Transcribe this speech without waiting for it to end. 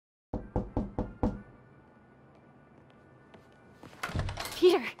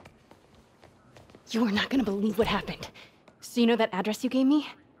Peter! You are not gonna believe what happened. So you know that address you gave me?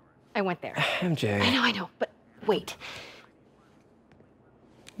 I went there. MJ. I know, but wait.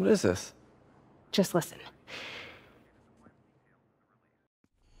 What is this? Just listen.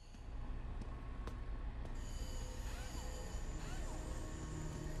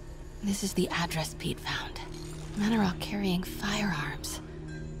 This is the address Pete found. Men are all carrying firearms.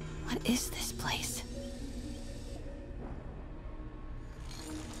 What is this place?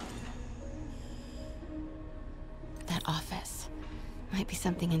 That office. Might be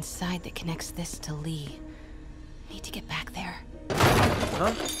something inside that connects this to Lee. Need to get back there.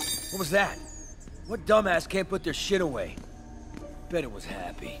 Huh? What was that? What dumbass can't put their shit away? Bet it was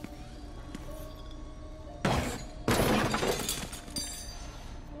Happy.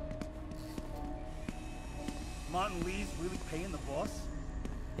 Martin Lee's really paying the boss?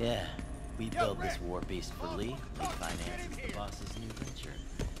 Yeah, we built this war beast for Lee. Lee finances the boss's new venture.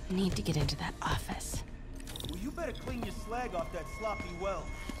 Need to get into that office. Well, you better clean your slag off that sloppy well.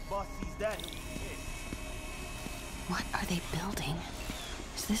 Boss sees that, he'll be pissed. What are they building?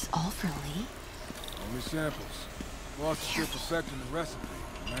 Is this all for Lee? Only samples. Boss is still perfecting the recipe.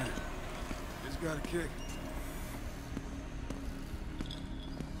 Man, it's got a kick.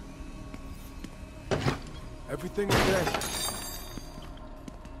 Everything is ready.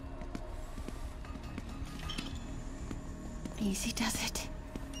 Easy does it.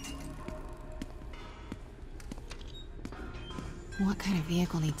 What kind of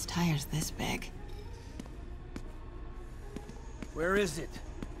vehicle needs tires this big? Where is it?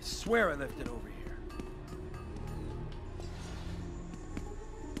 I swear I left it over here.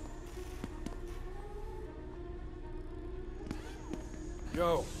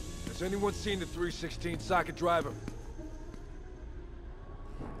 Yo, has anyone seen the 316 socket driver?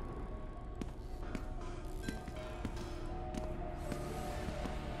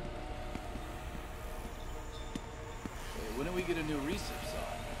 Hey, when do we get a new recip saw?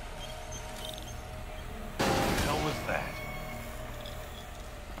 What the hell was that?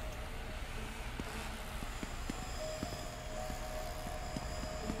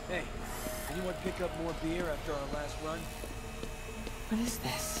 Hey, anyone pick up more beer after our last run? What is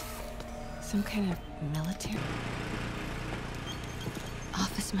this? Some kind of military?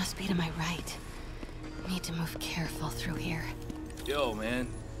 Office must be to my right. Need to move careful through here. Yo, man.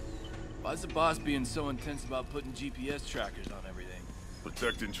 Why's the boss being so intense about putting GPS trackers on everything?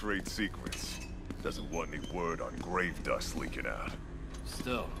 Protecting trade secrets. Doesn't want any word on grave dust leaking out.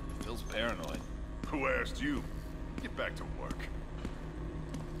 Still, feels paranoid. Who asked you? Get back to work.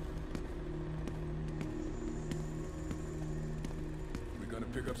 We're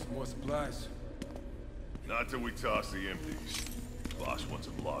gonna pick up some more supplies. Not till we toss the empties. Boss wants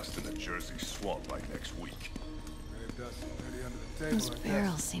them lost in the Jersey swamp by next week. Grave dust already under the table. Those I guess.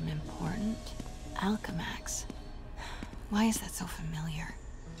 barrels seem important. Alchemax. Why is that so familiar?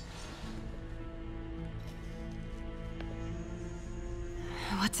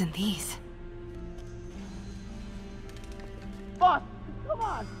 What's in these? Boss, come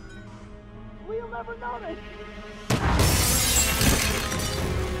on! We'll never notice!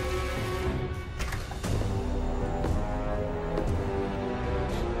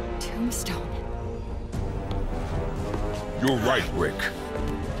 Tombstone. You're right, Rick.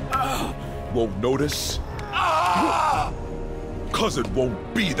 Won't notice? Cause it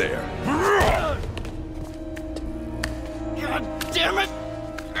won't be there. God damn it!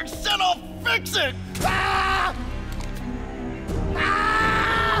 I said I'll fix it!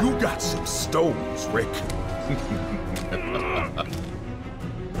 You got some stones, Rick.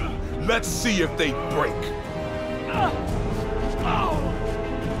 Let's see if they break.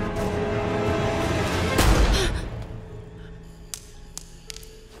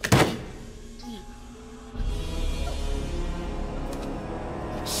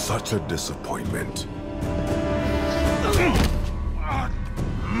 Such a disappointment.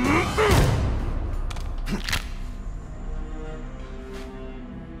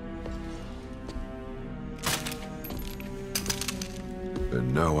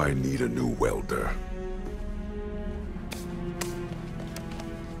 And now I need a new welder.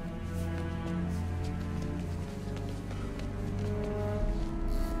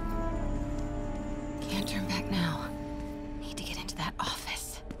 Can't turn back now. Need to get into that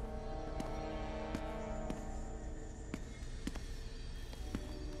office.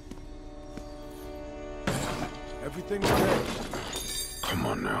 Everything is ready. Come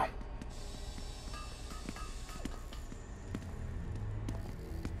on now.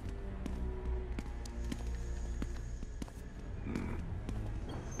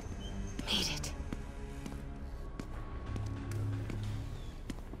 Made it.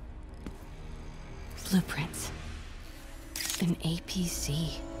 blueprints. An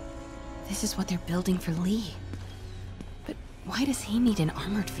APC. This is what they're building for Lee. But why does he need an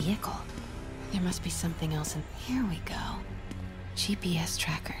armored vehicle? There must be something else, and here we go. GPS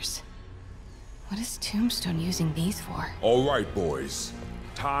trackers. What is Tombstone using these for? All right, boys.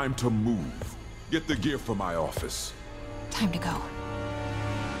 Time to move. Get the gear from my office. Time to go.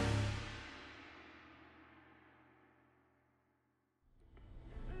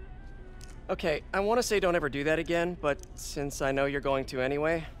 Okay, I want to say don't ever do that again, but since I know you're going to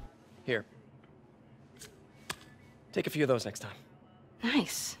anyway, here. Take a few of those next time.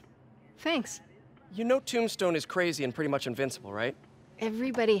 Nice. Thanks. You know Tombstone is crazy and pretty much invincible, right?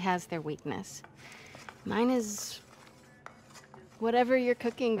 Everybody has their weakness. Mine is... whatever you're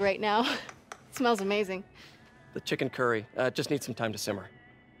cooking right now. It smells amazing. The chicken curry. Just needs some time to simmer.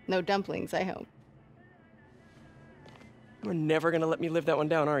 No dumplings, I hope. You're never gonna let me live that one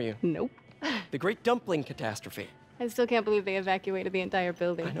down, are you? Nope. The Great Dumpling Catastrophe. I still can't believe they evacuated the entire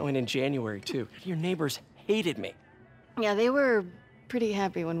building. I know, and in January, too. Your neighbors hated me. Yeah, they were pretty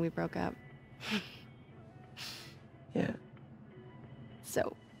happy when we broke up. Yeah.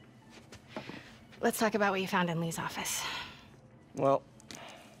 So, let's talk about what you found in Lee's office. Well,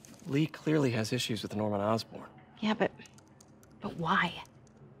 Lee clearly has issues with Norman Osborn. Yeah, but why?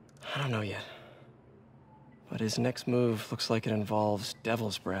 I don't know yet. But his next move looks like it involves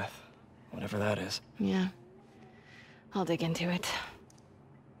Devil's Breath. Whatever that is. Yeah. I'll dig into it.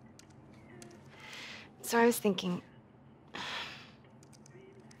 So I was thinking,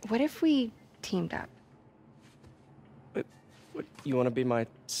 what if we teamed up? What, you want to be my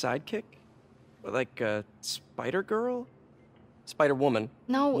sidekick? Like a Spider Girl? Spider Woman?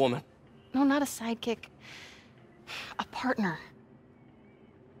 No. Woman. No, not a sidekick. A partner.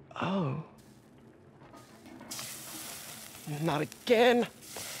 Oh. Not again.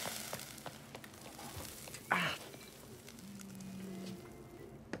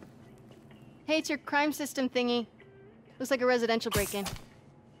 Hey, it's your crime system thingy. Looks like a residential break-in.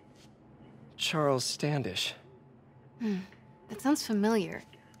 Charles Standish. That sounds familiar.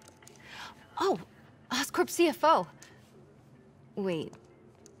 Oh, Oscorp CFO. Wait.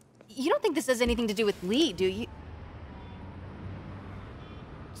 You don't think this has anything to do with Lee, do you?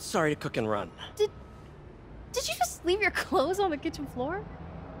 Sorry to cook and run. Did you just leave your clothes on the kitchen floor?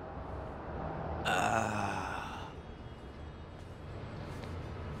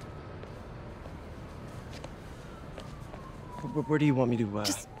 Where do you want me to,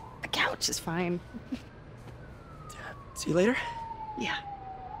 Just the couch is fine. See you later? Yeah.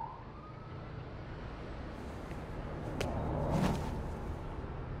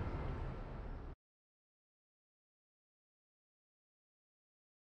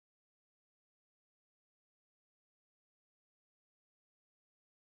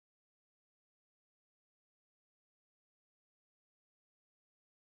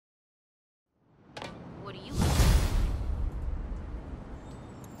 What do you...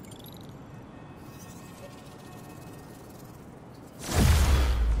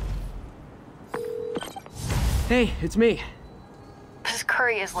 Hey, it's me. This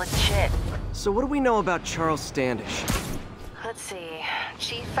curry is legit. So what do we know about Charles Standish? Let's see.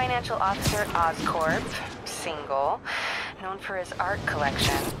 Chief Financial Officer at Oscorp. Single. Known for his art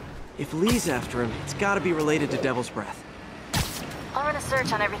collection. If Lee's after him, it's gotta be related to Devil's Breath. I'll run a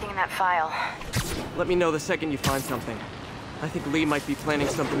search on everything in that file. Let me know the second you find something. I think Lee might be planning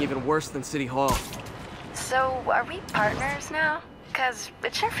something even worse than City Hall. So, are we partners now? 'Cause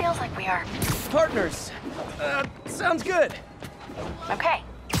it sure feels like we are. Partners! Sounds good! Okay.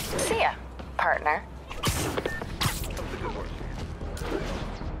 See ya, partner.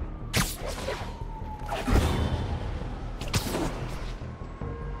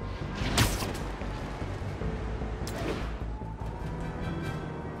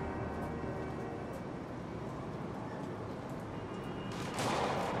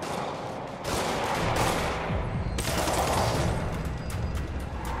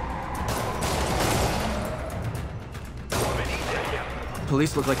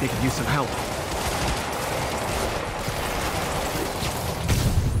 Police look like they could use some help.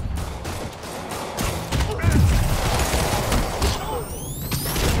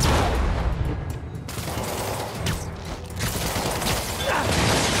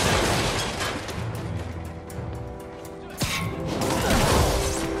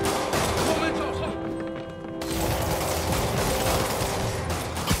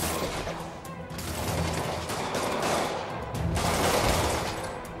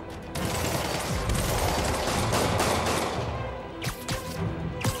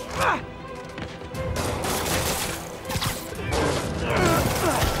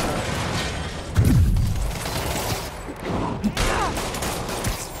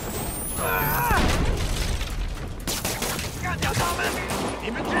 你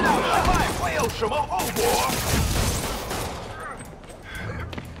们知道失败会有什么后果？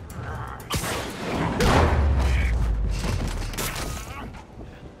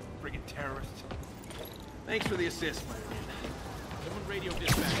 Thanks for the assist, Spider-Man. Someone radio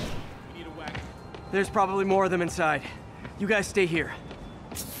dispatch. We need a wagon. There's probably more of them inside. You guys stay here.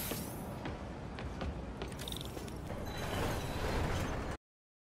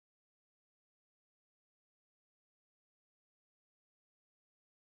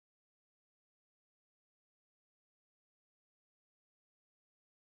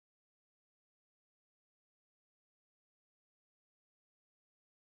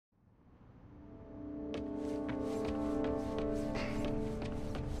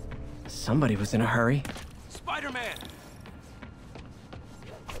 Somebody was in a hurry. Spider-Man!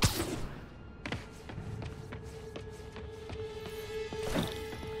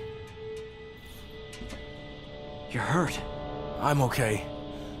 You're hurt. I'm okay.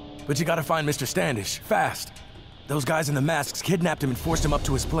 But you gotta find Mr. Standish, fast. Those guys in the masks kidnapped him and forced him up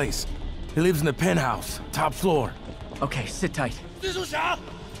to his place. He lives in the penthouse, top floor. Okay, sit tight. 蜘蛛侠，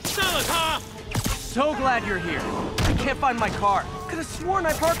杀了他！ So glad you're here. I can't find my car. Could have sworn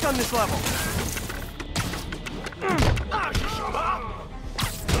I parked on this level. 那是什么？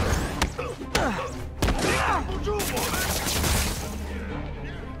挡不住我们！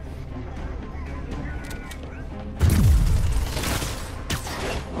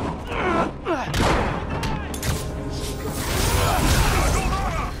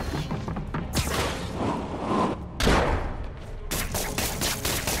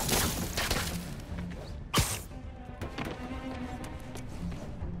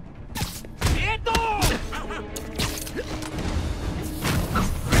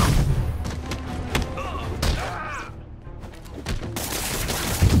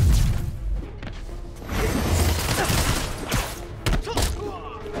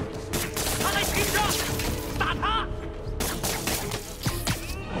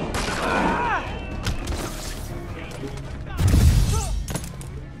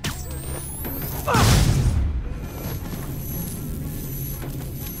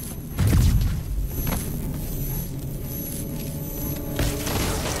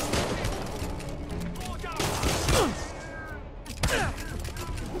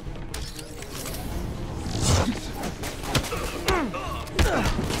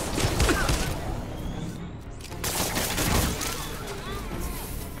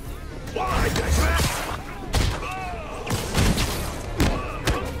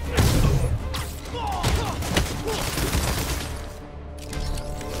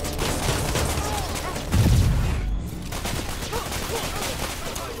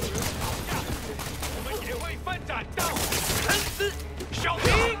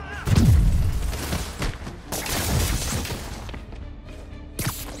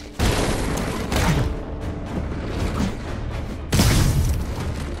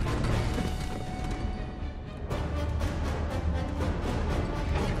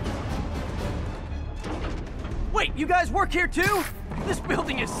 Wait, you guys work here too? This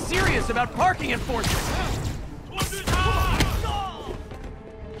building is serious about parking enforcement.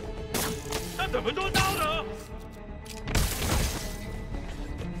 他怎么做到的？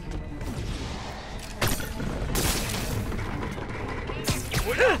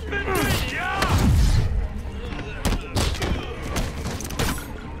我要面对你啊！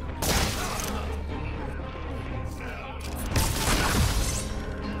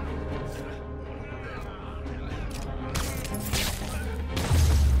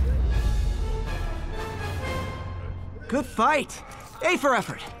 Good fight. A for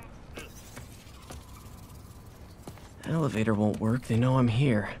effort. Elevator won't work. They know I'm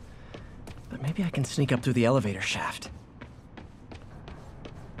here. But maybe I can sneak up through the elevator shaft.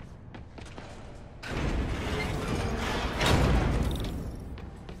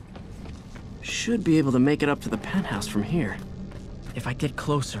 Should be able to make it up to the penthouse from here. If I get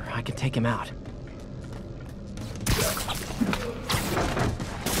closer, I can take him out.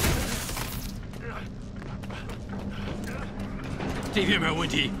 这片没有问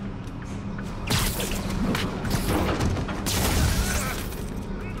题。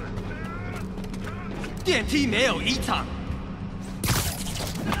电梯没有异常。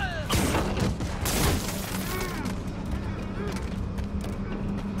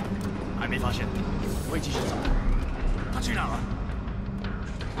还没发现，我会继续找。他去哪了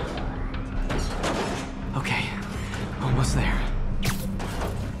Okay, almost there.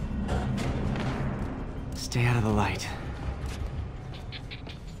 Stay out of the light.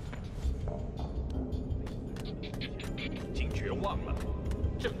 警觉忘了，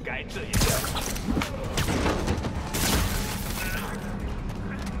正该这样。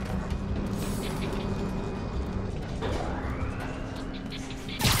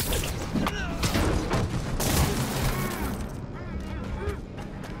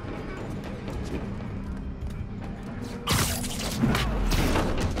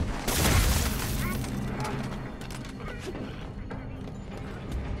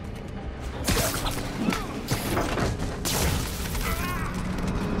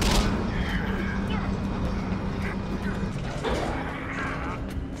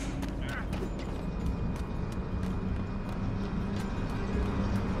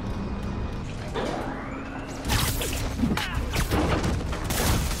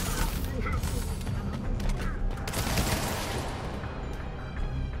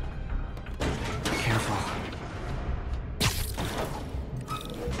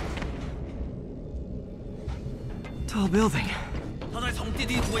building. 他在从地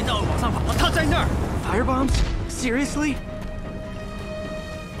底轨道往上爬，他在那儿。 Firebombs? Seriously?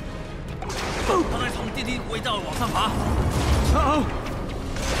 他在从地底轨道往上爬。 Uh-oh!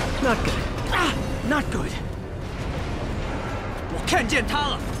 Not good. Ah! Not good. 我看见他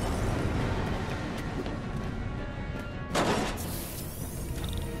了。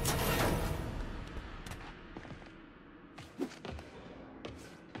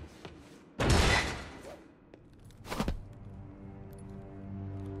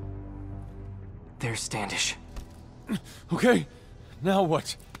 There's Standish. Okay, now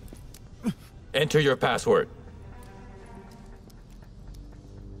what? Enter your password.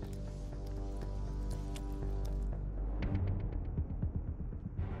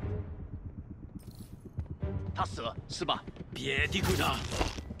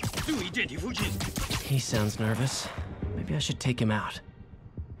 He sounds nervous. Maybe I should take him out.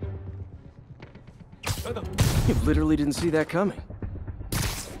 You literally didn't see that coming.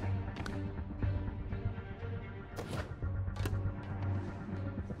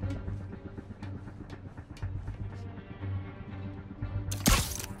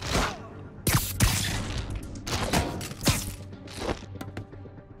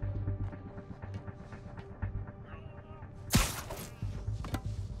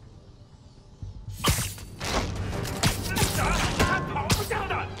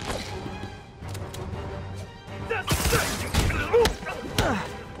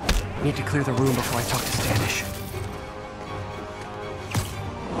 Need to clear the room before I talk to Standish.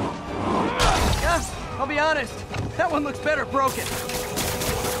 Yeah, I'll be honest. That one looks better broken.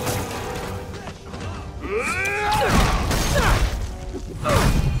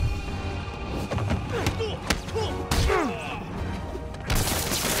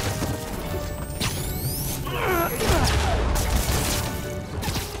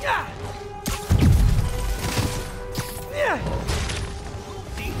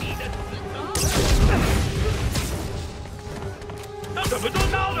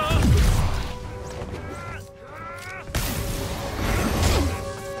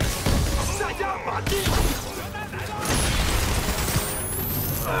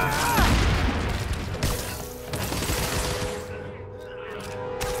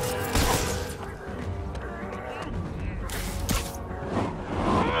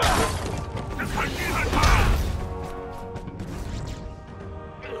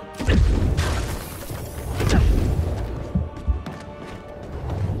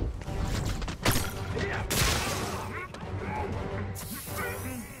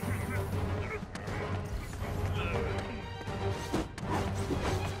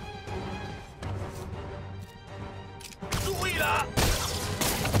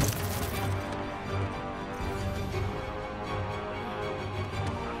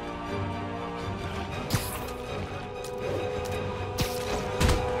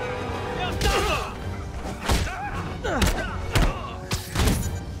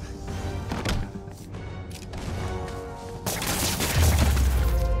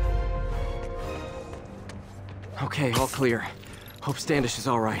 Okay, all clear. Hope Standish is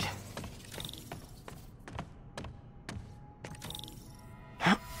all right.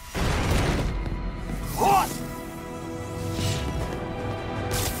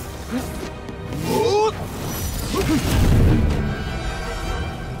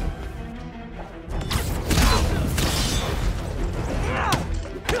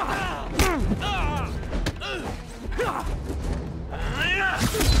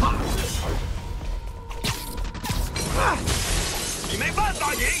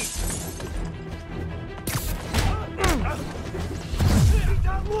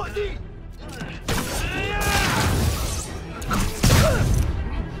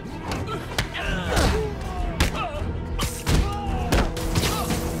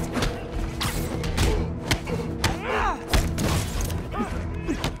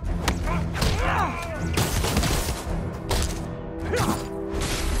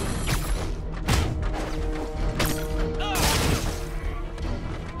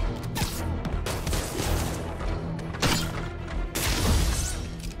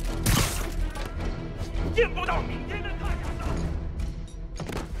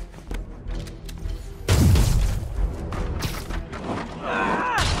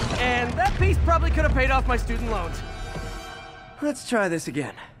 And that piece probably could have paid off my student loans. Let's try this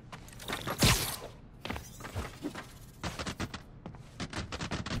again.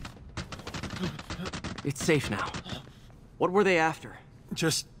 It's safe now. What were they after?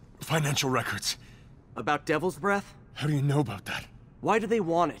 Just financial records. About Devil's Breath? How do you know about that? Why do they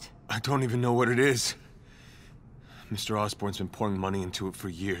want it? I don't even know what it is. Mr. Osborn's been pouring money into it for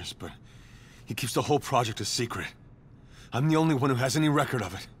years, but he keeps the whole project a secret. I'm the only one who has any record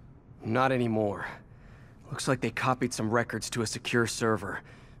of it. Not anymore. Looks like they copied some records to a secure server.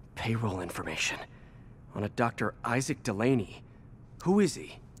 Payroll information. On a Dr. Isaac Delaney. Who is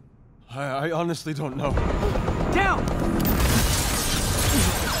he? I honestly don't know. Down!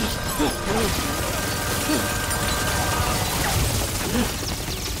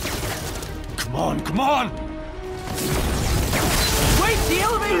 Come on, come on! Wait, the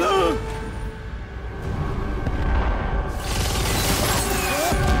elevator!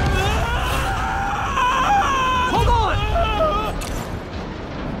 Hold on!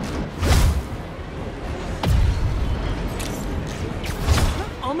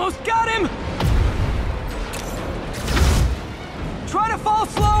 Almost got him! Try to fall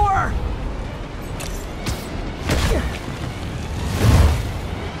slower!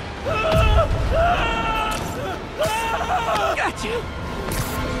 Got you!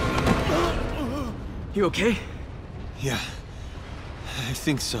 You okay? Yeah, I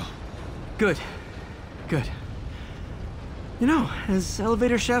think so. Good. Good. You know, as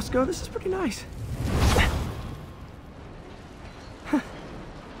elevator shafts go, this is pretty nice.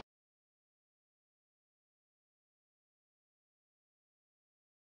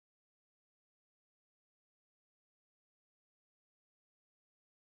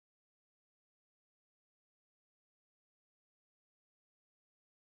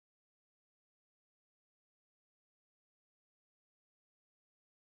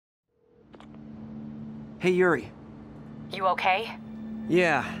 Hey, Yuri. You okay?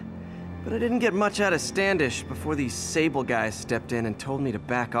 Yeah, but I didn't get much out of Standish before these Sable guys stepped in and told me to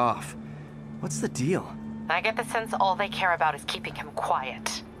back off. What's the deal? I get the sense all they care about is keeping him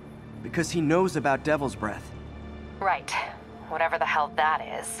quiet. Because he knows about Devil's Breath. Right. Whatever the hell that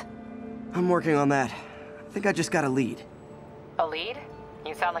is. I'm working on that. I think I just got a lead. A lead?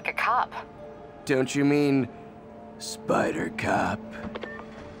 You sound like a cop. Don't you mean... Spider Cop?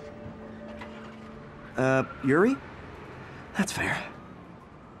 Yuri? That's fair.